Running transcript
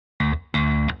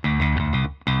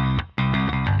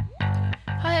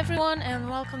everyone and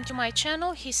welcome to my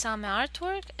channel Hisame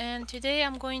Artwork, and today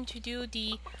I'm going to do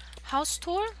the house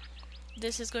tour.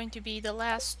 This is going to be the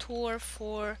last tour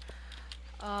for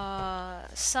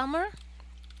summer.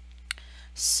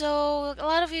 So a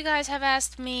lot of you guys have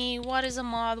asked me what is a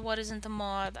mod, what isn't a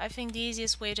mod. I think the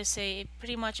easiest way to say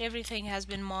pretty much everything has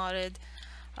been modded.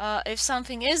 If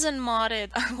something isn't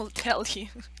modded, I will tell you.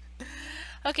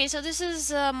 Okay, so this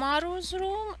is Maru's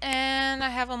room, and I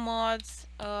have a mod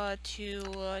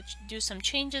to do some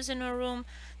changes in her room.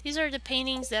 These are the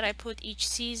paintings that I put each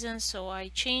season, so I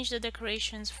change the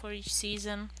decorations for each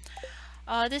season.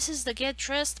 This is the Get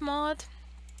Dressed mod.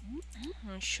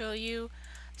 I'll show you.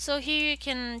 So here you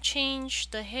can change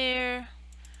the hair.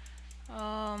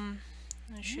 I'll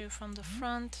show you from the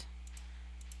front.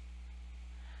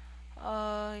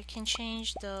 You can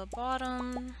change the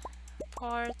bottom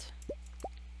part.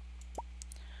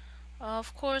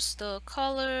 Of course, the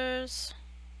colors,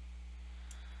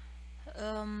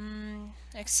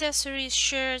 accessories,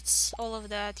 shirts, all of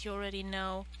that you already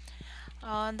know.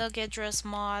 The Get Dressed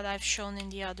mod I've shown in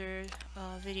the other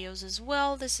videos as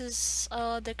well. This is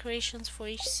decorations for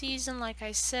each season, like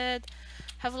I said.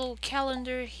 Have a little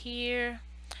calendar here.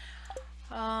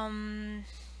 Some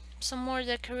more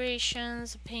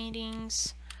decorations,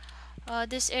 paintings.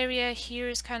 This area here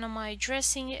is kind of my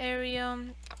dressing area.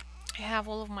 I have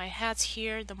all of my hats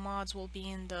here. The mods will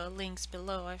be in the links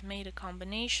below. I've made a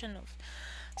combination of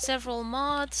several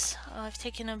mods. I've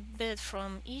taken a bit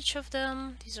from each of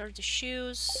them. These are the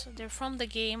shoes. They're from the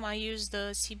game. I use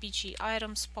the CBG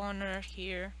item spawner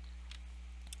here.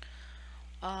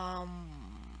 Let's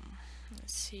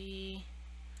see.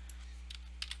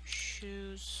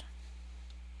 Shoes.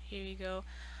 Here you go.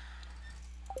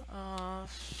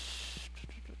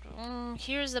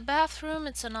 Here's the bathroom.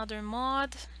 It's another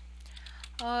mod.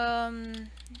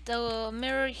 The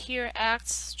mirror here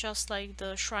acts just like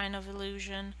the Shrine of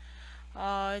Illusion.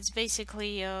 It's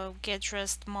basically a Get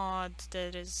Dressed mod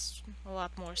that is a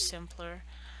lot more simpler.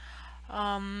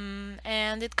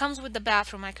 And it comes with the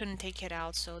bathroom. I couldn't take it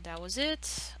out, so that was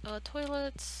it.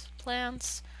 Toilets,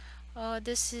 plants.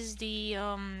 This is the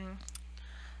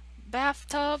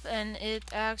bathtub, and it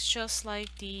acts just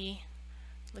like the...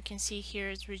 You can see here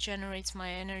it regenerates my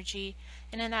energy,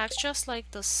 and it acts just like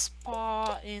the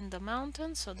spa in the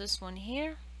mountains. So this one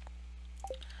here,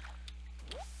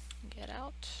 get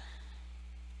out.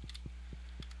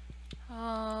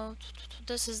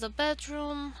 This is the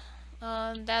bedroom.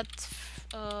 That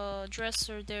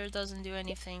dresser there doesn't do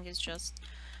anything, it's just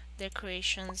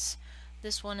decorations.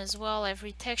 This one as well, I've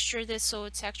retextured it, so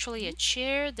it's actually a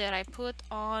chair that I put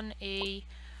on a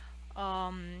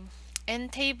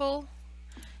end table.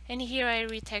 And here I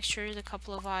retextured a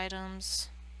couple of items.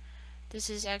 This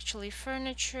is actually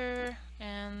furniture,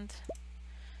 and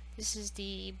this is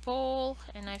the bowl,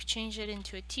 and I've changed it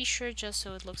into a t-shirt just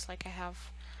so it looks like I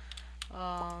have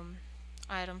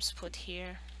items put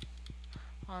here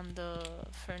on the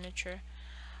furniture.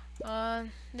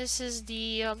 This is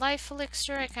the life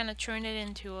elixir. I kind of turned it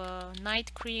into a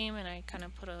night cream, and I kind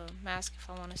of put a mask if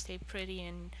I want to stay pretty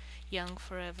and young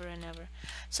forever and ever.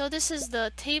 So this is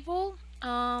the table.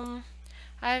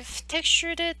 I've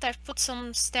textured it. I've put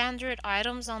some standard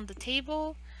items on the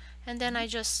table, and then I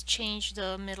just changed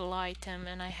the middle item,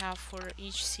 and I have for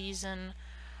each season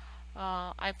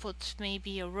I put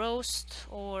maybe a roast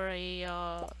or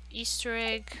a Easter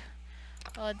egg.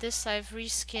 This I've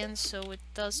reskinned so it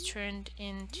does turn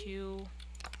into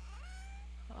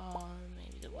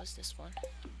maybe there was this one.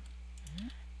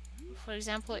 For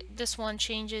example, this one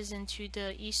changes into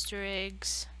the Easter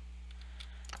eggs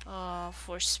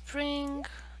for spring,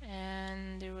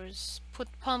 and there was put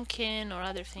pumpkin or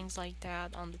other things like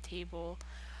that on the table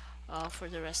for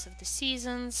the rest of the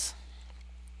seasons.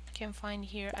 I can find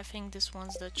here, I think this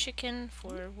one's the chicken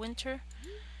for winter.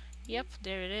 Yep,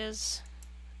 there it is,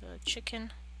 the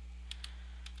chicken.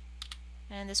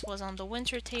 And this was on the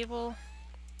winter table.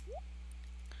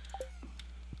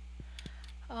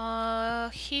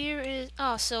 Here is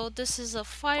so this is a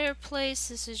fireplace.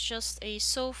 This is just a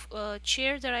sofa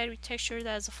chair that I retextured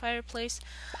as a fireplace.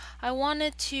 I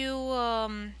wanted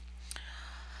to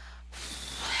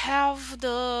have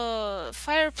the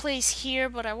fireplace here,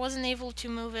 but I wasn't able to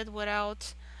move it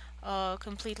without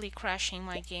completely crashing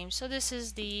my game. So this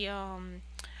is the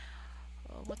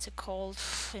what's it called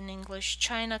in English?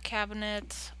 China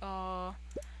cabinet.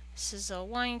 This is a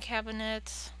wine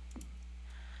cabinet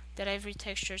that I've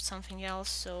retextured something else.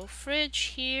 So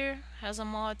fridge here has a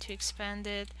mod to expand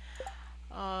it.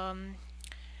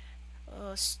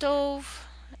 Stove,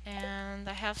 and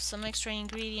I have some extra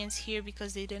ingredients here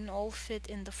because they didn't all fit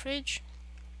in the fridge.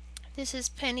 This is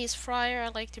Penny's fryer. I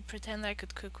like to pretend I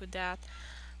could cook with that,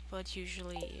 but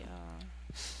usually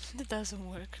it doesn't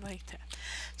work like that.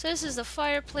 So this is the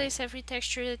fireplace. I've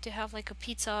retextured it to have like a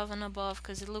pizza oven above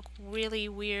because it looked really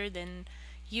weird and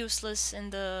useless in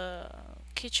the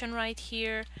kitchen right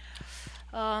here.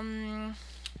 Um,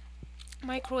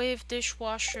 Microwave,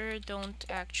 dishwasher don't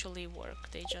actually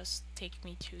work. They just take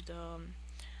me to the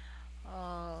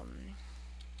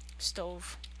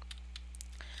stove.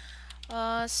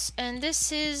 And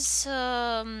this is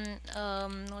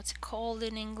what's it called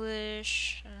in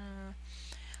English?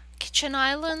 Kitchen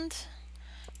island.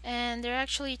 And there are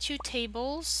actually two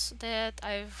tables that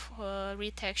I've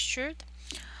retextured.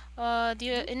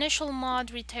 The initial mod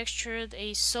retextured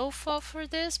a sofa for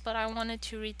this, but I wanted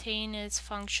to retain its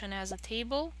function as a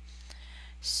table.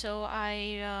 So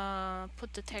I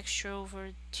put the texture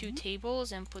over two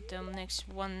tables and put them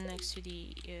one next to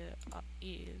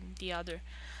the other,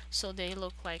 so they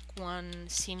look like one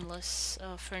seamless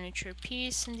furniture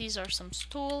piece. And these are some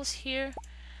stools here.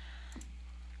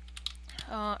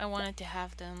 I wanted to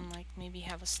have them like maybe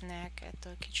have a snack at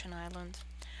the kitchen island.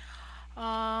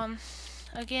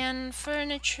 Again,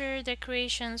 furniture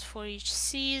decorations for each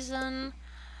season.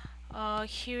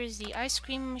 Here is the ice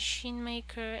cream machine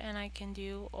maker, and I can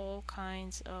do all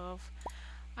kinds of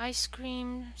ice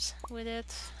creams with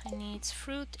it. It needs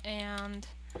fruit and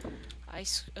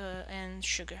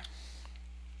sugar.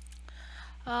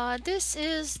 This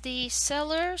is the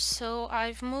cellar, so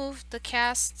I've moved the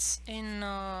casts in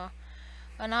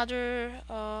another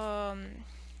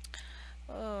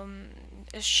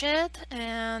a shed,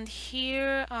 and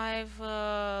here I've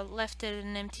left it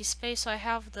an empty space, so I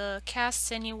have the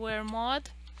casts anywhere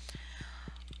mod,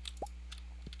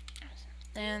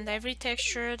 and I've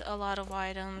retextured a lot of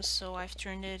items, so I've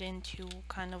turned it into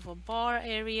kind of a bar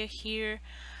area here.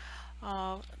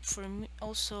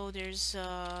 Also there's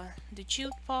the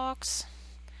jukebox,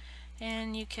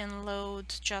 and you can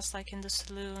load, just like in the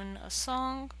saloon, a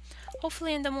song.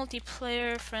 Hopefully in the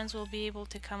multiplayer friends will be able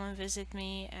to come and visit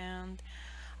me, and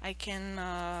I can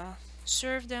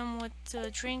serve them with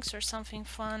drinks or something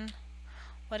fun,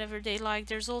 whatever they like.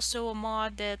 There's also a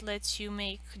mod that lets you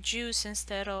make juice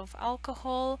instead of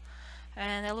alcohol,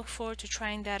 and I look forward to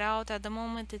trying that out. At the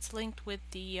moment it's linked with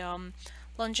the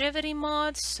longevity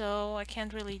mod, so I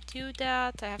can't really do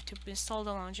that. I have to install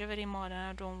the longevity mod, and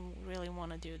I don't really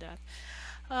want to do that.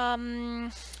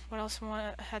 What else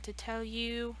I had to tell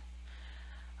you?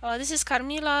 This is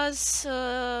Carmila's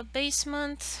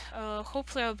basement.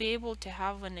 Hopefully I'll be able to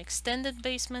have an extended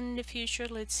basement in the future.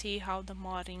 Let's see how the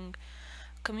modding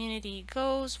community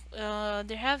goes.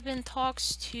 There have been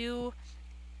talks to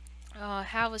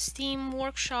have a Steam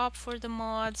workshop for the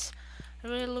mods. I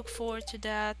really look forward to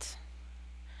that.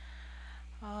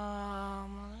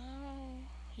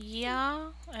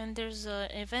 Yeah, and there's an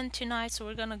event tonight, so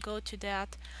we're gonna go to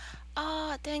that.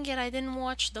 Ah, dang it, I didn't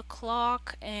watch the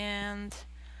clock, and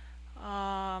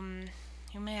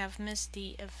you may have missed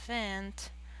the event.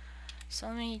 So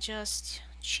let me just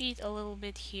cheat a little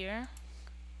bit here.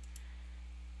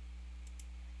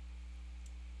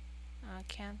 I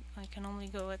can only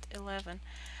go at 11.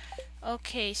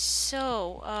 Okay,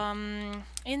 so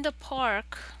in the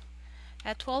park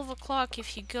at 12 o'clock,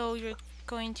 if you go, you're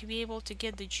going to be able to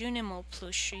get the Junimo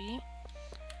plushie.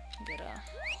 Get a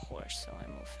horse so I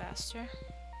move faster.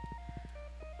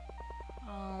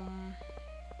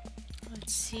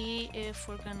 Let's see if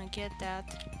we're gonna get that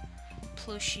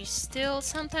plushie still.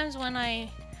 Sometimes when I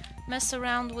mess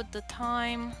around with the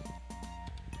time,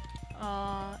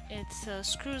 it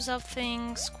screws up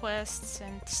things, quests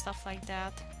and stuff like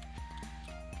that.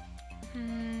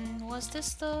 Was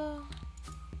this the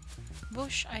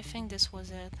bush? I think this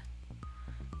was it.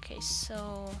 Okay,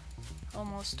 so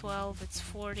almost 12, it's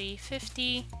 40,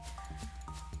 50.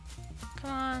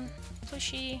 Come on,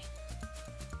 plushie.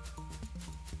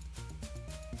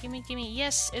 Gimme, gimme.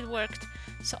 Yes, it worked.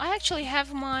 So I actually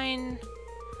have mine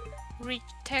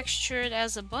retextured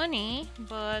as a bunny,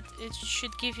 but it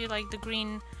should give you like the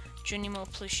green Junimo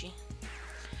plushie.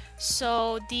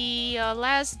 So the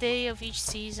last day of each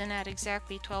season at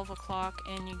exactly 12 o'clock,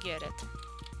 and you get it.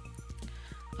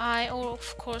 I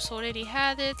of course already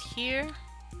had it here,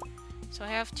 so I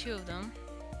have two of them,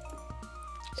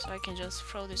 so I can just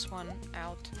throw this one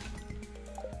out.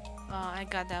 I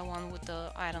got that one with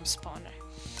the item spawner.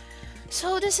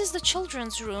 So this is the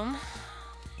children's room.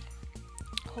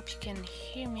 Hope you can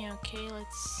hear me okay.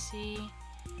 Let's see.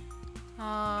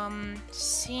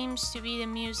 Seems to be the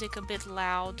music a bit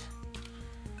loud.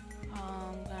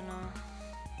 I'm gonna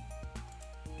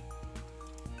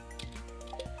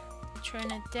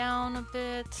turn it down a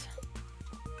bit.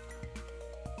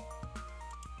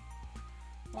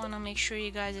 want to make sure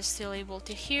you guys are still able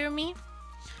to hear me.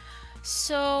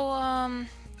 So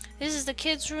this is the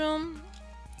kids' room.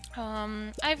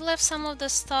 I've left some of the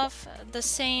stuff the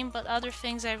same, but other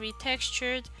things I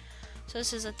retextured. So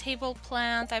this is a table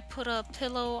plant. I put a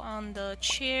pillow on the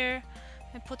chair.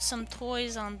 I put some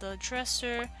toys on the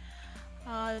dresser.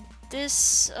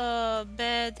 This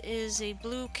bed is a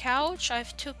blue couch.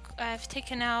 I've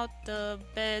taken out the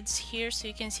beds here, so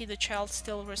you can see the child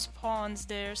still respawns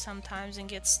there sometimes and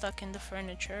gets stuck in the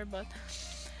furniture. But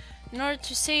in order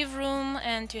to save room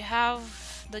and to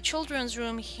have the children's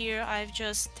room here, I've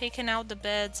just taken out the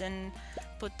beds and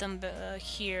put them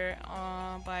here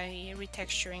by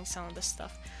retexturing some of the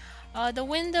stuff. The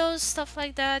windows, stuff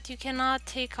like that, you cannot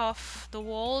take off the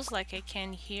walls like I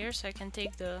can here, so I can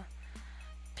take the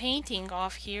painting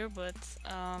off here, but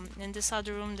in this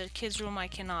other room, the kids' room, I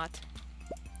cannot.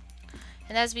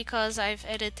 And that's because I've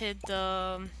edited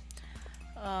the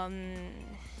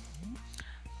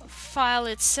file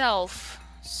itself.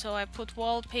 So I put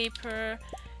wallpaper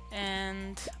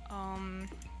and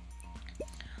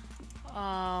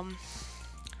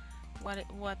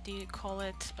what do you call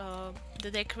it?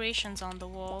 The decorations on the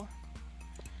wall.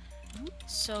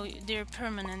 So they're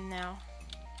permanent now.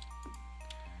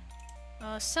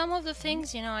 Some of the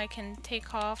things, you know, I can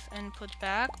take off and put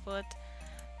back, but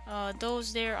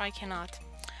those there I cannot.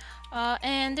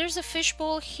 And there's a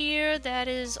fishbowl here that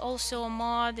is also a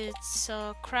mod. It's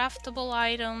a craftable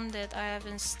item that I have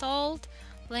installed.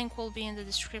 Link will be in the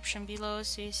description below,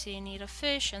 so you see you need a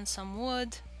fish and some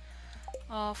wood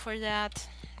for that.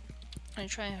 I'm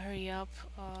trying to hurry up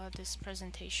this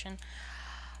presentation.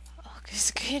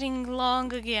 It's getting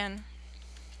long again.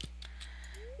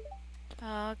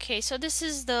 Okay, so this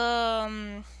is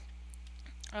the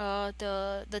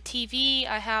TV.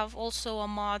 I have also a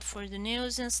mod for the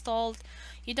news installed.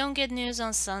 You don't get news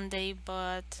on Sunday,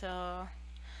 but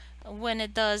when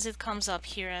it does, it comes up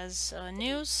here as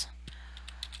news.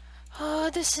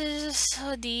 This is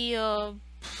the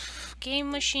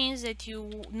game machines that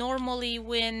you normally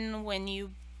win when you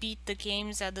beat the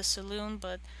games at the saloon,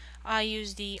 but I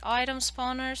use the item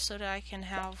spawner so that I can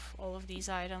have all of these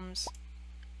items.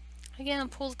 Again, a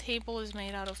pool table is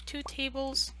made out of 2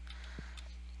 tables.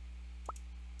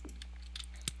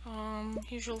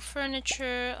 Usual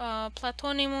furniture,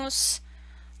 Platonimus,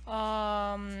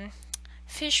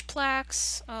 fish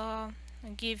plaques. I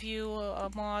give you a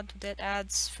mod that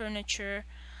adds furniture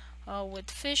with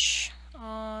fish,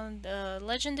 the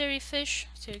legendary fish,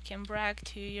 so you can brag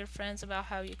to your friends about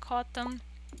how you caught them.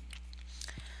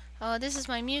 This is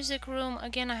my music room.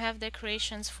 Again, I have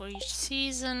decorations for each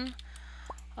season.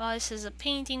 This is a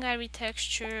painting I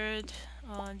retextured,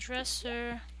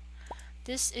 dresser.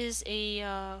 This is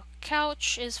a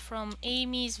couch, is from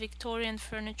Amy's Victorian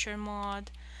Furniture mod,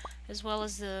 as well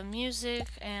as the music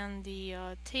and the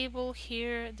table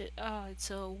here.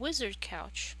 It's a wizard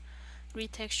couch,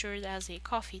 retextured as a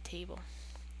coffee table.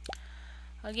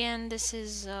 Again, this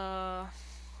is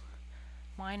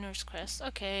Miner's Crest.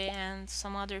 Okay, and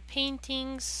some other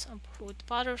paintings with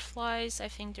butterflies. I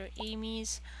think they're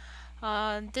Amy's.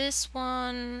 This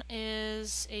one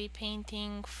is a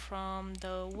painting from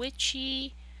the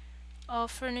Witchy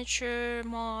furniture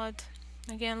mod.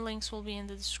 Again, links will be in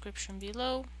the description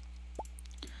below.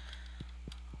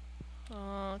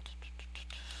 I've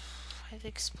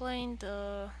explained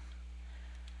the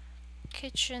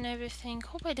kitchen, everything.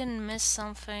 Hope I didn't miss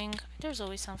something. There's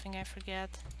always something I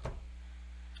forget.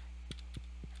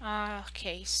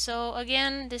 Okay, so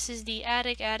again, this is the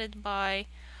attic added by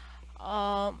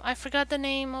I forgot the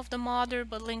name of the modder,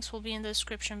 but links will be in the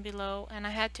description below, and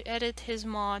I had to edit his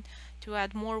mod to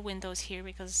add more windows here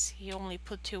because he only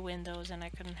put 2 windows and I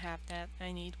couldn't have that.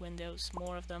 I need windows,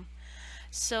 more of them.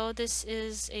 So this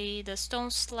is the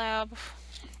stone slab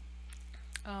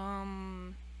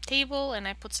table, and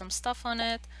I put some stuff on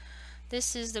it.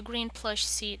 This is the green plush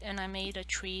seat, and I made a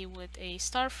tree with a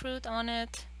starfruit on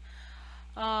it.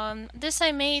 This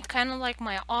I made kind of like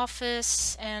my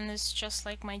office, and it's just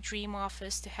like my dream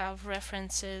office to have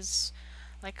references,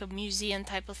 like a museum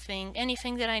type of thing.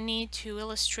 Anything that I need to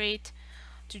illustrate,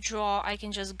 to draw, I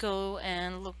can just go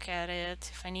and look at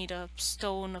it. If I need a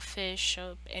stone, a fish,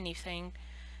 anything,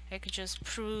 I could just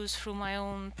peruse through my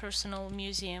own personal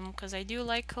museum, because I do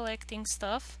like collecting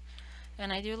stuff,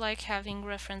 and I do like having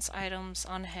reference items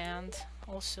on hand.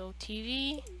 Also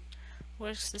TV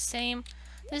works the same.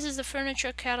 This is the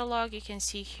furniture catalog. You can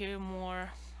see here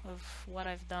more of what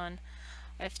I've done.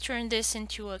 I've turned this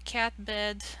into a cat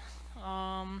bed,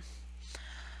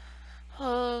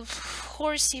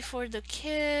 horsey for the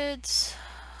kids.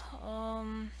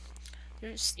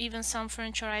 There's even some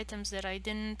furniture items that I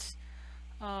didn't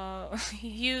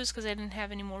use because I didn't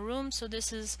have any more room. So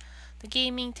this is the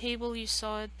gaming table. You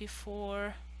saw it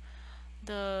before.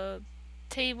 The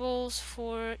tables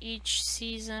for each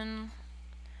season.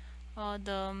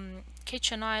 The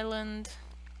kitchen island.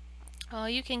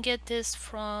 You can get this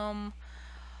from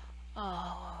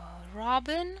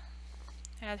Robin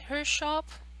at her shop.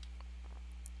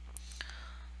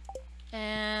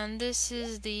 And this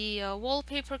is the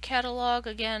wallpaper catalog,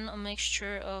 again a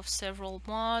mixture of several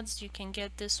mods. You can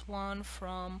get this one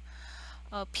from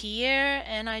Pierre,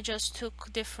 and I just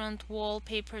took different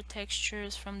wallpaper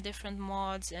textures from different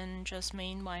mods and just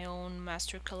made my own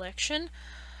master collection.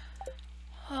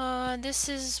 This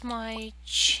is my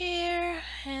chair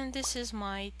and this is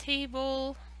my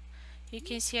table. You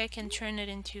can see I can turn it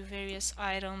into various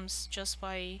items just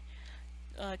by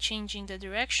changing the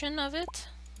direction of it.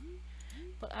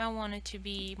 But I want it to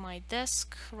be my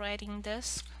desk, writing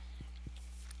desk.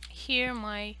 Here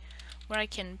where I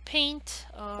can paint.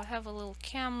 I have a little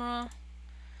camera.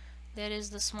 That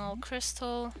is the small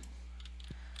crystal.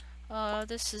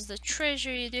 This is the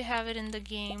treasure. You do have it in the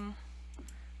game.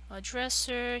 A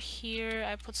dresser. Here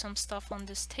I put some stuff on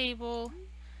this table.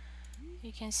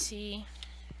 You can see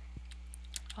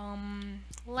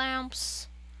lamps.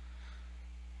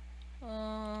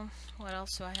 What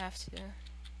else do I have to do?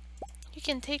 You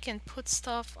can take and put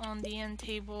stuff on the end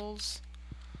tables.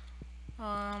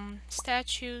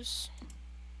 Statues.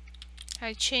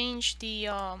 I changed the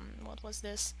what was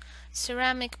this?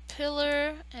 Ceramic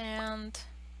pillar and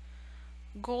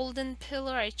golden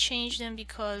pillar. I changed them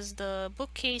because the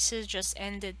bookcases just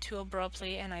ended too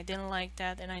abruptly and I didn't like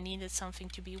that, and I needed something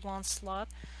to be one slot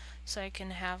so I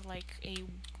can have like a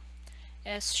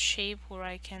S shape where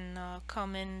I can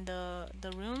come in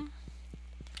the room.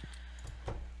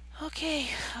 Okay,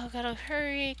 I gotta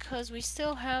hurry because we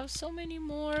still have so many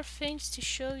more things to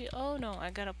show you. Oh no,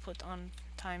 I gotta put on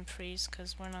time freeze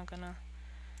because we're not gonna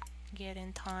get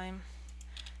in time.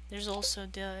 There's also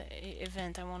the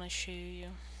event I want to show you.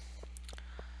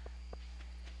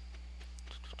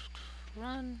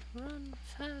 Run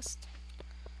fast.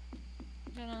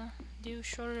 I'm gonna do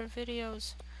shorter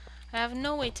videos. I have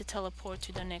no way to teleport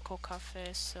to the Neko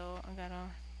Cafe, so I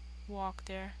gotta walk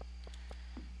there.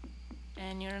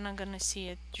 And you're not gonna see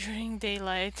it during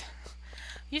daylight.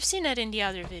 You've seen it in the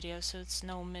other video, so it's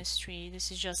no mystery.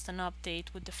 This is just an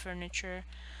update with the furniture.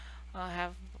 I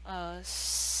have a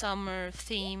summer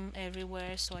theme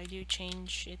everywhere, so I do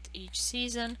change it each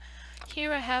season.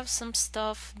 Here I have some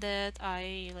stuff that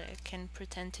I can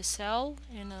pretend to sell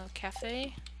in a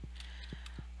cafe.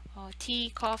 Tea,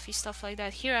 coffee, stuff like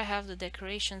that. Here I have the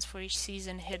decorations for each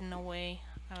season hidden away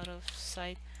out of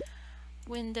sight.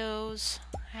 Windows.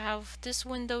 I have this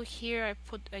window here.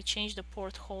 I changed the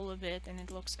porthole a bit and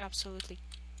it looks absolutely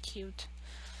cute.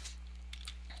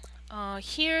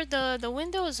 Here the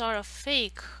windows are a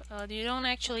fake. You don't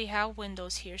actually have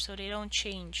windows here, so they don't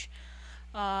change.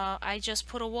 I just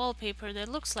put a wallpaper that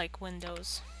looks like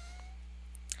windows.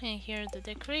 And here are the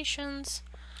decorations.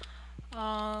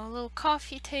 Little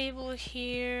coffee table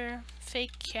here.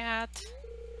 Fake cat.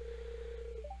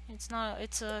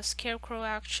 It's a scarecrow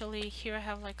actually. Here I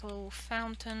have like a little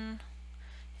fountain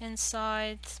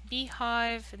inside.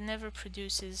 Beehive. It never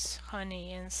produces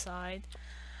honey inside,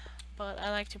 but I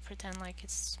like to pretend like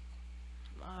it's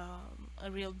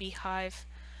a real beehive.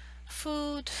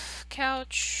 Food,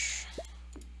 couch.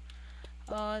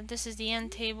 This is the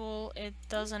end table. It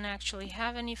doesn't actually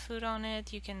have any food on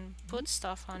it. You can put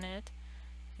stuff on it.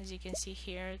 As you can see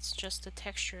here, it's just the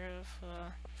texture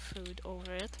of food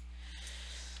over it.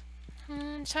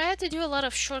 So I had to do a lot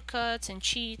of shortcuts and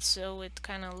cheats, so it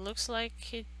kind of looks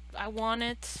like I want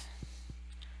it.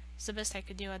 It's the best I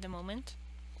could do at the moment.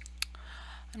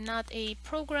 I'm not a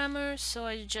programmer, so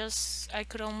I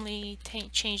could only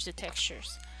change the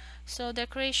textures. So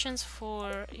decorations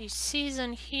for each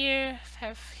season here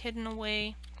have hidden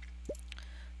away.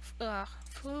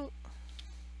 Food.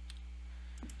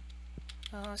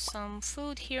 Some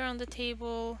food here on the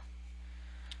table.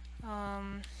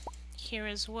 Here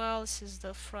as well, this is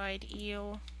the fried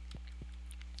eel.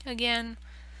 Again,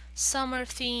 summer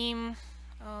theme.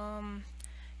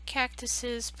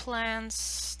 Cactuses,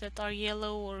 plants that are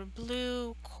yellow or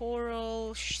blue,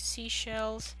 coral,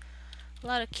 seashells. A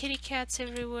lot of kitty cats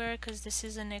everywhere because this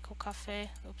is an eco cafe.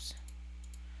 Oops.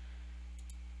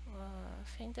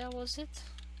 I think that was it.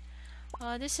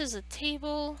 This is a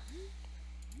table.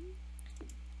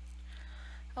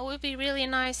 It would be really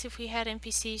nice if we had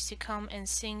NPCs to come and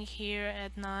sing here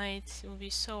at night. It would be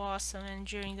so awesome. And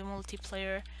during the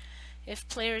multiplayer, if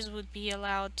players would be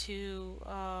allowed to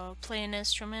play an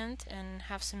instrument and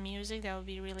have some music, that would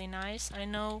be really nice. I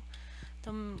know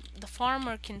the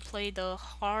farmer can play the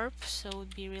harp, so it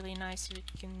would be really nice if we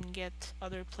can get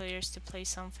other players to play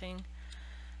something.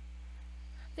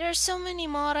 There are so many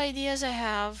mod ideas I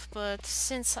have, but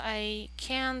since I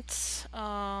can't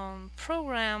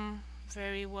program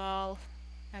very well,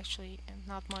 actually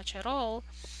not much at all,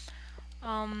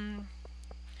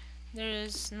 there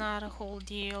is not a whole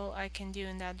deal I can do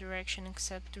in that direction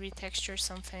except retexture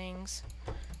some things,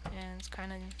 and it's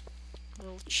kind of a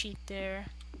little cheat there.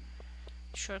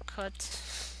 Shortcut.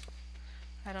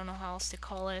 I don't know how else to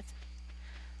call it.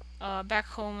 Back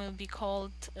home it would be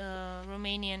called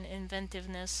Romanian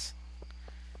inventiveness.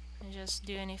 And just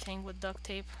do anything with duct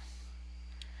tape.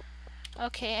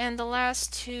 Okay, and the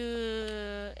last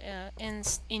two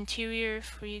interior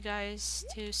for you guys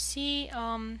to see.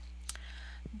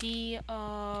 The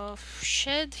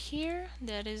shed here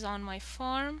that is on my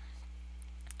farm.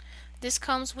 This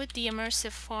comes with the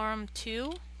immersive farm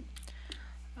too.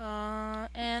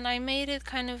 And I made it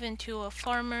kind of into a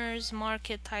farmer's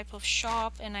market type of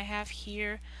shop, and I have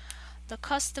here the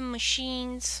custom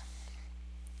machines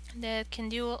that can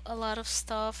do a lot of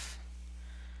stuff.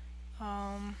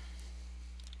 Let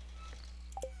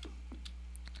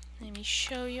me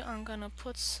show you. I'm gonna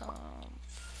put some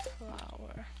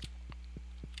flour.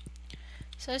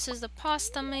 So this is the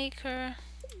pasta maker.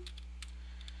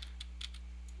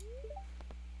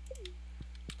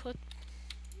 Put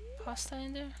pasta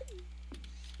in there.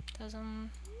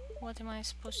 Doesn't. What am I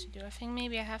supposed to do? I think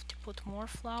maybe I have to put more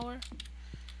flour.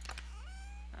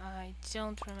 I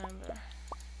don't remember.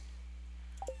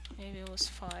 Maybe it was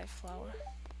 5 flour.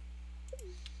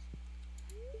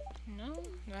 No?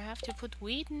 Do I have to put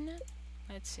wheat in it?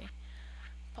 Let's see.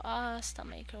 Pasta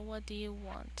maker, what do you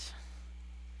want?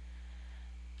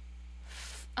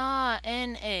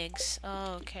 And eggs.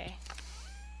 Oh, okay.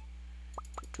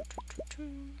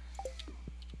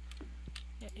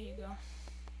 There you go.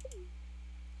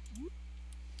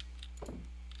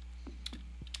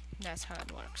 That's how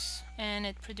it works. And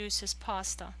it produces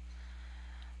pasta.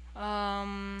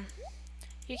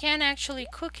 You can't actually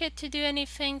cook it to do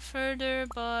anything further,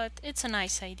 but it's a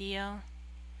nice idea.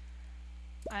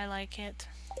 I like it.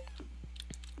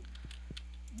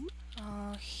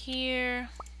 Here,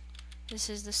 this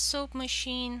is the soap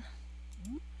machine.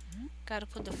 Gotta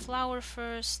put the flour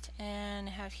first, and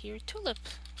have here tulip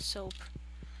soap,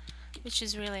 which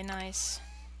is really nice.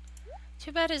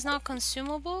 Too bad it's not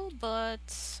consumable,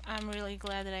 but I'm really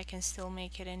glad that I can still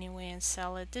make it anyway and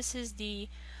sell it. This is the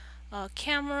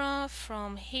camera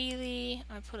from Haley.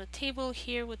 I put a table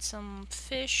here with some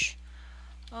fish.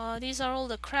 These are all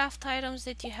the craft items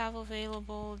that you have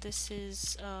available. This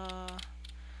is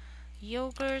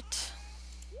yogurt,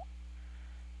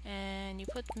 and you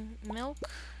put milk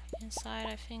inside.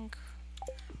 I think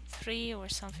 3 or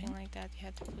something like that. You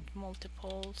had to put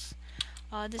multiples.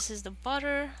 This is the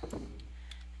butter.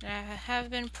 And I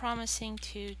have been promising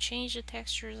to change the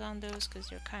textures on those because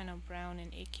they're kind of brown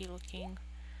and icky looking.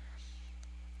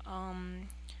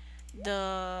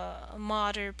 The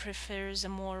modder prefers a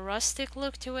more rustic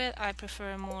look to it. I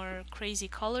prefer a more crazy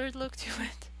colored look to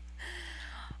it.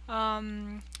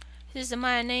 This is the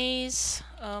mayonnaise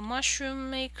mushroom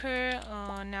maker.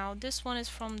 Now this one is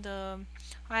from the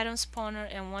item spawner,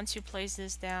 and once you place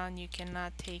this down you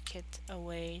cannot take it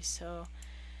away. So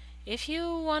if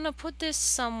you want to put this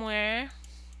somewhere,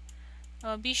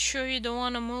 be sure you don't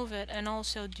want to move it, and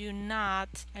also do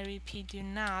not, I repeat, do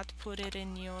not put it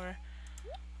in your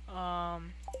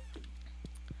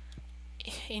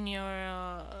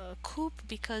coop,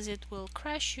 because it will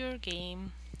crash your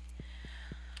game.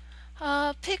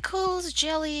 Pickles,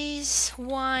 jellies,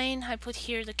 wine. I put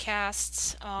here the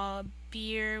casts,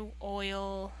 beer,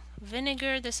 oil,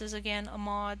 vinegar. This is again a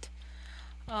mod.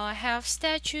 I have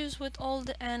statues with all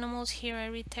the animals here. I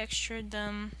retextured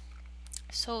them.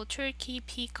 So turkey,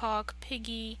 peacock,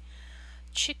 piggy,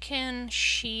 chicken,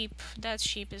 sheep. That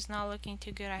sheep is not looking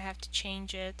too good. I have to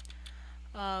change it.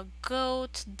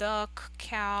 Goat, duck,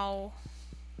 cow,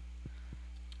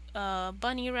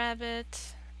 bunny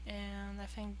rabbit, and I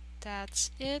think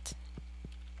that's it.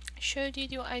 Showed you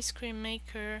the ice cream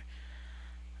maker.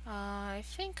 I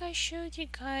think I showed you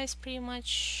guys pretty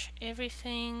much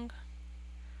everything.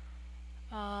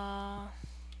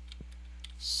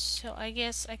 So I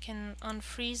guess I can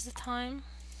unfreeze the time.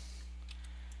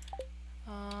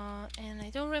 And I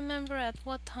don't remember at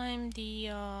what time the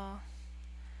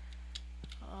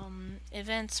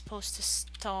event's supposed to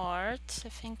start. I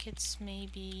think it's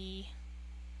maybe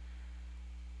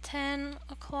 10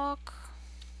 o'clock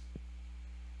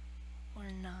or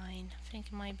 9. I think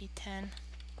it might be 10.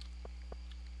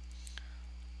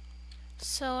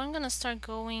 So I'm gonna start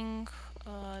going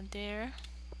there.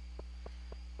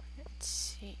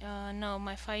 see. No,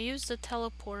 if I use the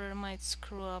teleporter, it might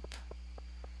screw up.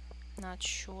 Not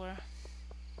sure.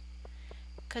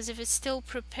 Because if it's still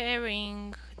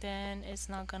preparing, then it's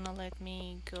not gonna let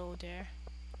me go there.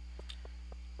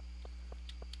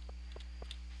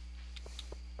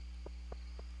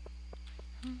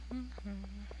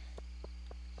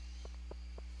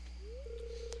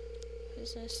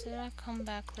 Is this? Did I come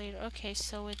back later? Okay,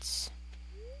 so it's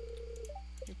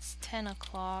 10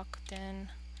 o'clock. Then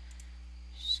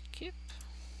skip.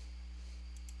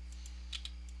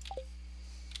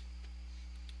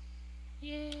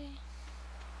 Yay!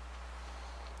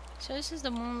 So this is the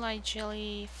Moonlight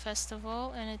Jelly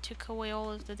Festival, and it took away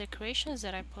all of the decorations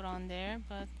that I put on there,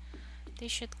 but they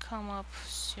should come up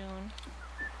soon.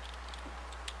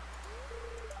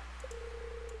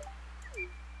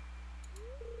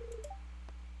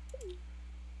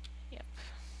 Yep.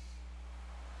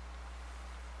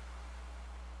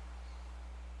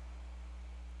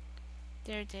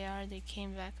 There they are, they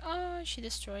came back. Oh, she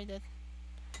destroyed it.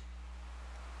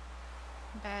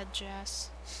 Bad Jazz.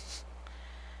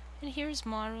 And here's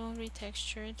Maru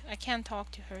retextured. I can't talk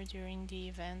to her during the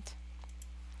event.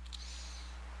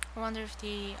 I wonder if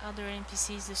the other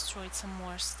NPCs destroyed some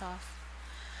more stuff.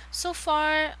 So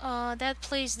far, that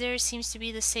place there seems to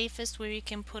be the safest, where you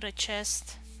can put a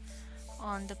chest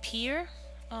on the pier.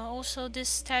 Also, this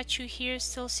statue here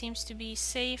still seems to be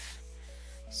safe.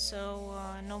 So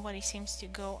nobody seems to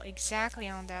go exactly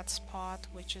on that spot,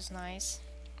 which is nice.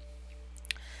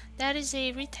 That is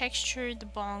a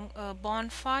retextured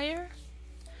bonfire.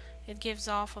 It gives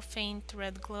off a faint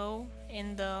red glow.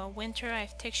 In the winter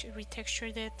I've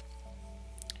retextured it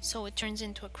so it turns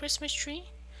into a Christmas tree.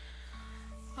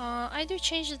 I do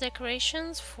change the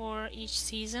decorations for each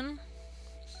season,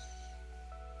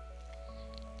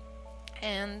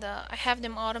 and I have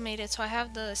them automated. So I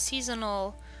have the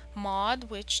seasonal mod,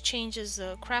 which changes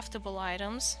the craftable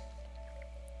items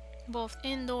both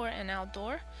indoor and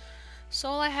outdoor. So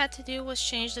all I had to do was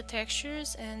change the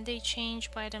textures, and they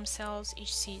change by themselves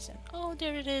each season. Oh,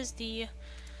 there it is, the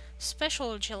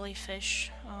special jellyfish.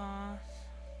 I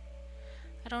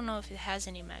don't know if it has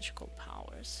any magical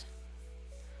powers.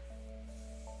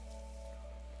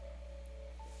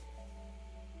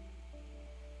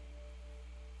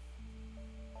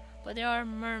 But there are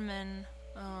mermen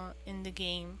in the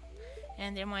game,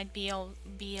 and there might be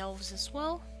elves as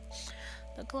well.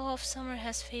 The glow of summer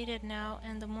has faded now,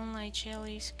 and the moonlight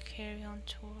jellies carry on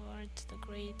towards the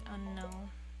great unknown.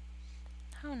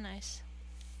 How nice.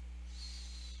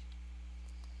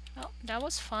 Oh, that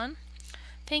was fun.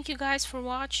 Thank you guys for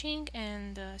watching,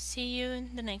 and see you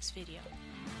in the next video.